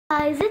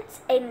guys, it's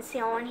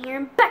Aiden on here,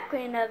 and back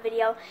with another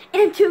video.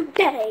 And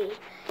today,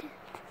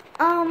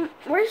 I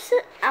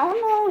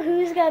don't know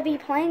who's gonna be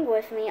playing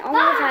with me. I don't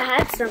know if I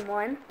have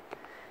someone.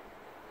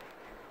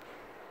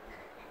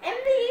 And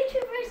the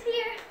YouTuber's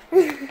here.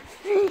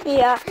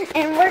 Yeah,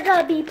 and we're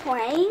gonna be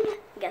playing.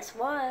 Guess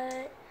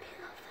what?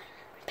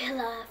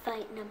 Pillow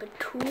fight number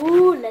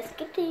 2. Let's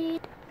get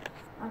it.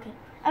 Okay.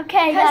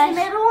 Okay, Because guys.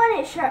 the middle one,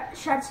 it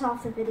shuts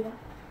off the video.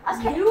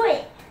 Okay. Do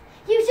it.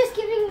 He was just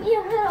giving me a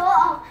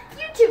little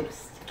YouTube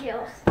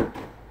skills.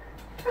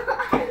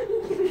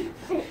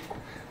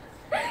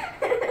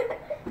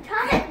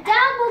 Comment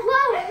down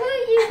below who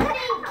you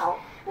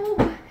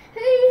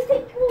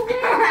think will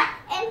win,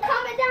 and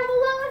comment down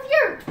below if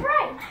you're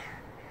right.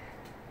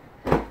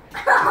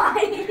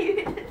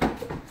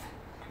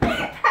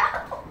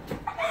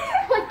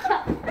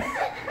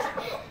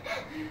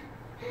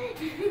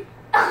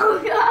 Oh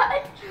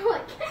God!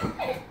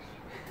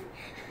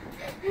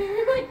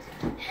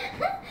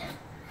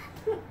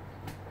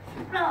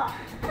 Oh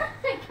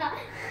my God!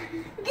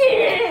 Get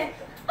it!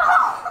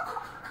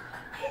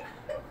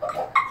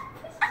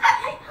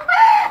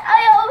 I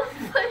almost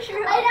pushed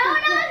her. I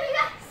don't know if you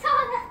guys saw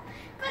that,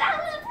 but I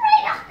was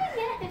right on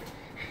it.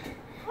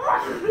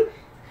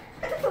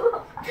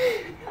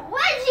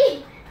 Wedgie!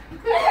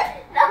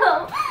 No!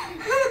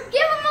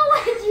 Give him a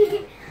wedgie!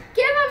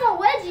 Give him a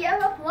wedgie of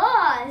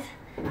applause!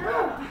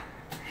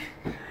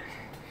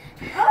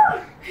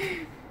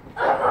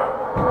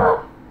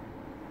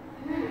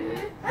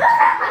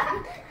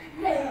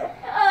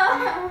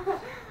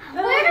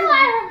 Where do I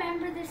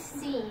remember this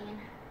scene?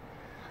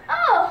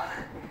 Oh!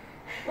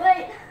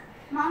 Wait,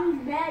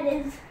 Mom's bed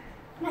is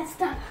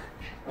messed up.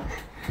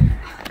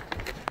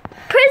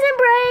 Prison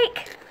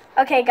break!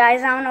 Okay,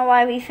 guys, I don't know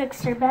why we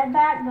fixed her bed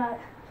back, but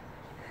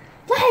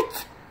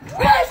let's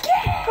break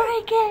it!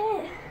 Break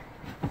it!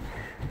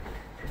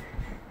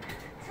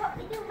 That's what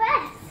we do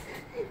best.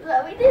 That's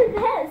what we do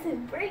best, is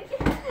break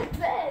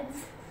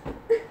beds.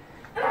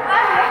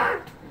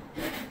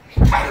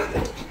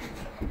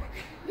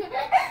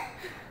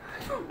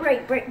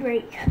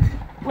 Break.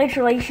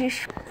 Literally,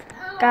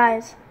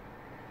 guys,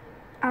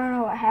 I don't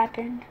know what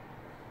happened.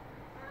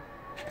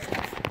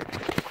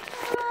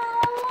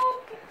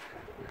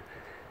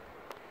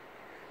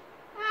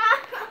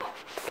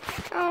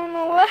 I don't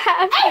know what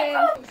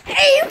happened.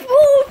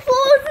 April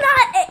Fool's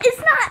it's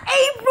not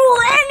April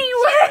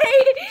anyway.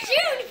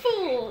 June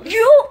Fool.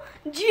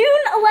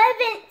 June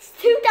 11th,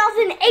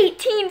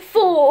 2018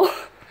 Fool.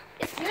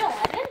 It's June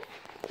 11th?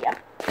 Yeah.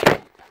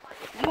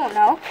 You don't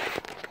know.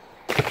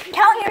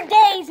 Count your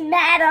days,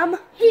 madam.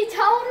 He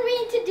told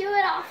me to do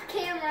it off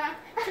camera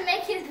to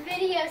make his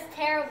videos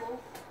terrible.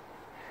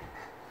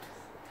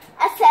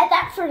 I said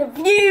that for the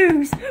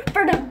views.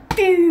 For the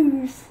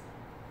views.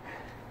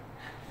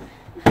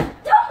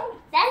 Don't.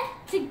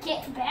 That's to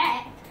get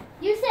back.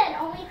 You said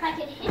only if I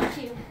could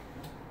hit you.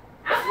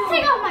 I'm gonna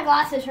take off my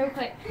glasses real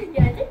quick.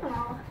 Yeah, I think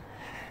all.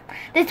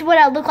 This is what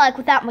I look like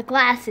without my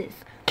glasses.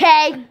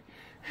 Okay?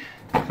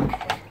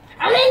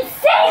 I'm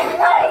insane!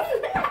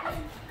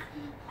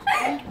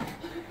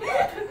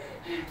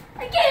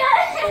 I can't.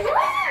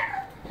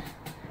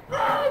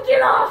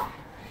 Get off.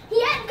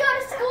 He had to go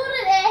to school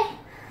today.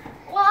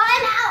 Well,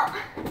 I'm out.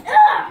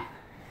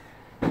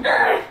 Cause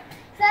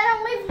I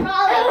don't live in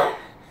Raleigh.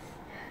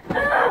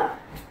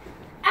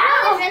 I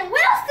live in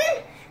Wilson,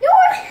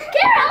 North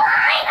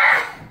Carolina.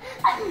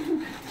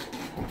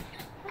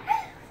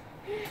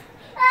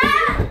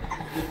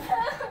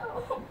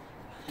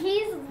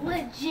 He's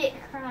legit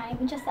crying,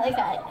 just like I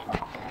did.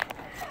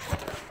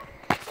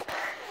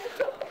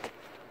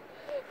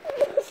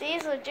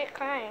 She's legit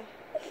crying.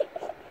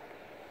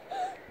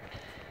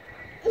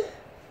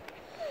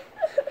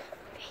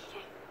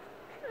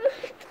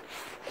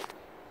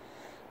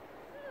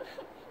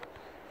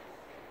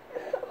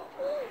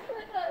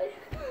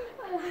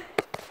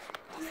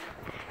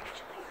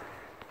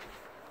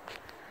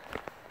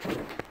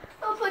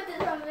 I'll put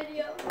this on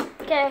video.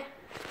 Okay.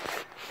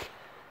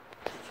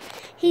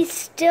 He's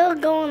still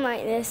going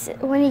like this.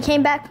 When he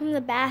came back from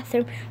the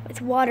bathroom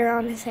with water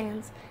on his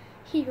hands,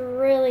 he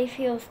really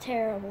feels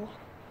terrible.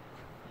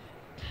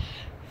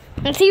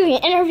 Let's see if we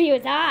can interview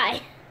his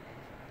eye.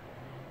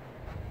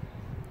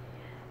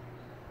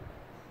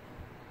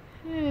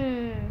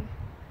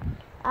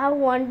 I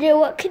wonder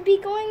what could be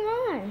going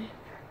on.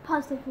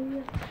 Pause the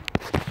video.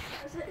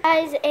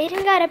 Guys,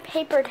 Aiden got a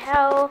paper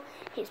towel.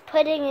 He's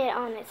putting it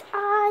on his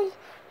eye.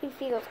 He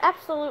feels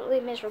absolutely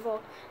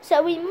miserable.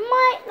 So we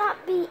might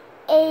not be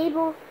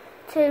able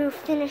to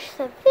finish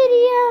the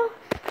video.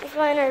 It's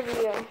my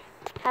interview.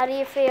 How do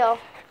you feel?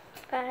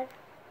 Bad?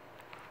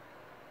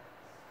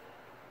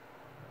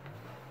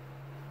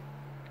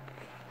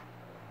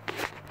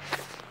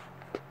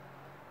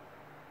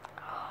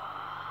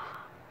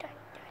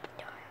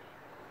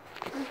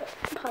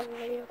 Pause the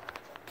video.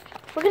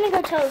 We're gonna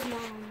go tell his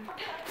mom.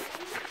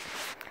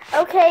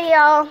 Okay,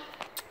 y'all.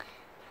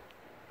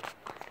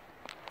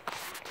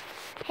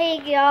 Hey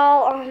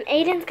y'all,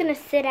 Aiden's gonna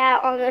sit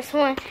out on this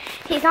one.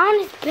 He's on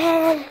his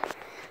bed,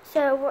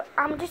 so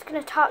I'm just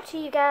gonna talk to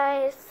you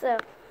guys. So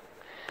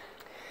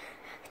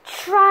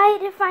try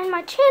to find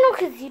my channel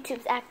because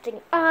YouTube's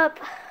acting up.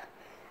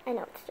 I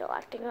know it's still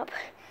acting up.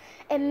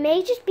 It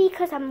may just be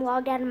because I'm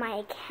logged out of my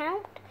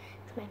account.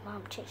 My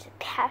mom changed the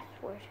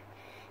password.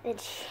 And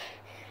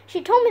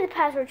she told me the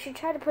password. She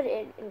tried to put it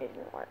in and it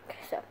didn't work.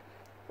 So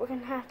we're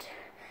going to have to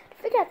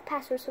figure out the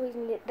password so we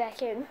can get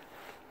back in.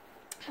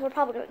 We're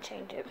probably going to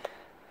change it.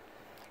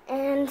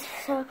 And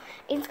so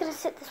Aiden's going to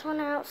sit this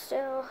one out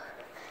still.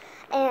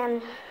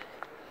 And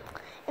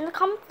in the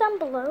comments down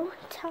below,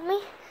 tell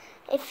me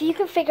if you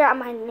can figure out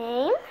my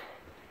name.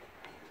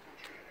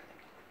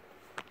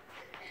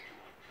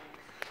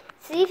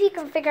 See if you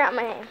can figure out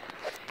my name.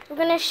 I'm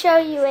going to show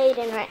you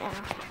Aiden right now.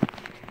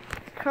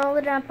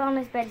 Curled up on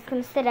his bed. He's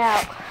going to sit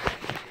out.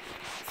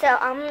 So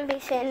I'm going to be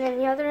sitting in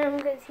the other room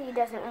because he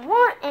doesn't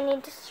want any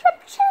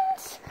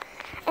disruptions.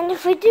 And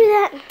if we do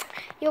that,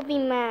 you'll be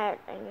mad.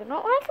 And you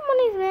don't like him when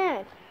he's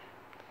mad.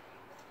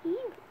 He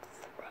will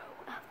throw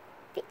a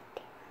fit.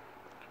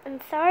 I'm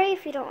sorry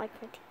if you don't like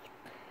my teeth.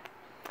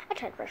 I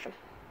tried to brush them.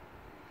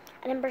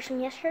 I didn't brush them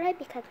yesterday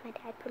because my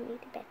dad put me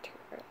to bed too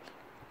early.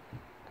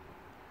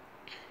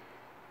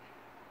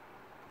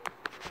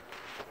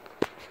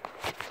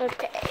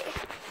 Okay.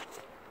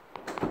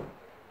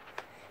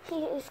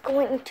 He is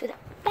going to the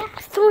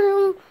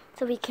bathroom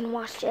so we can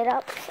wash it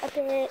up a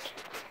bit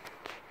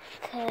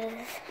because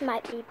it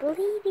might be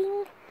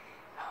bleeding.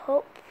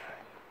 Hope.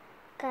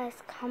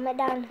 Guys, comment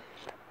down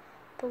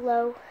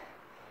below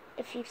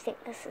if you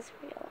think this is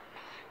real or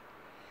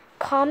not.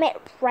 Comment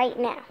right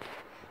now.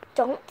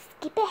 Don't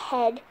skip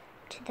ahead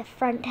to the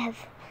front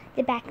of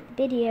the back of the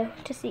video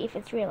to see if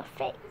it's real or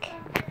fake.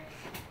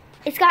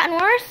 It's gotten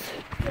worse?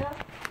 Yeah.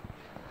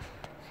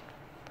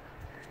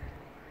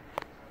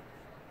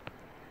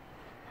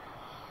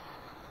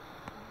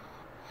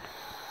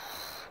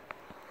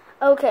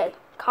 Okay,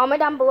 comment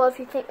down below if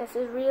you think this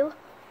is real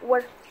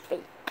or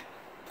fake.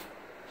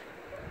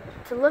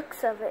 The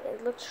looks of it,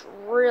 it looks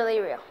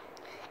really real.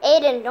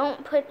 Aiden,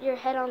 don't put your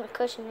head on the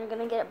cushion. You're going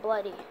to get it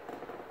bloody.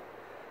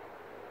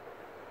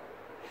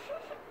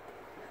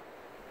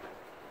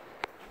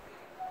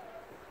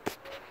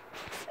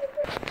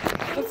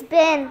 It's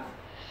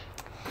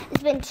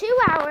been 2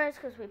 hours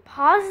because we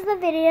paused the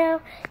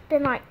video. It's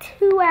been like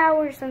 2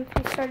 hours since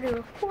we started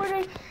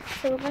recording.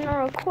 So we're going to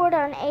record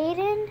on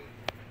Aiden.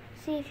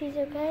 See if he's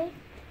okay.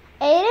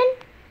 Aiden?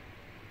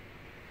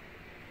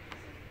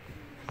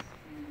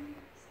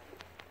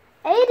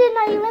 Aiden,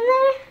 are you in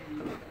there?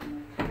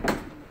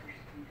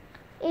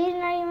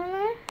 Aiden, are you in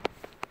there?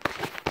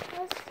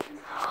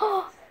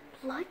 Oh,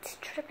 blood's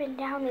dripping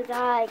down his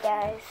eye,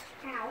 guys.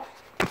 Ow.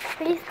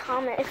 Please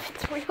comment if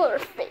it's real or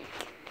fake.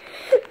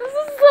 This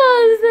is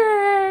so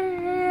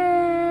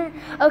sad.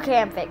 Okay,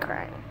 I'm fake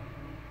crying.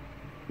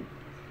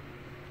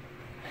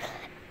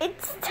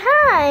 It's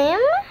time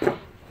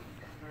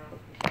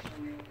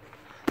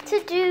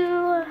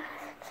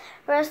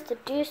for us to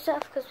do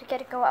stuff because we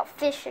gotta go out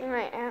fishing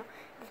right now.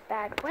 It's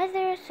bad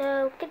weather,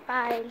 so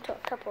goodbye until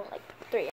a couple like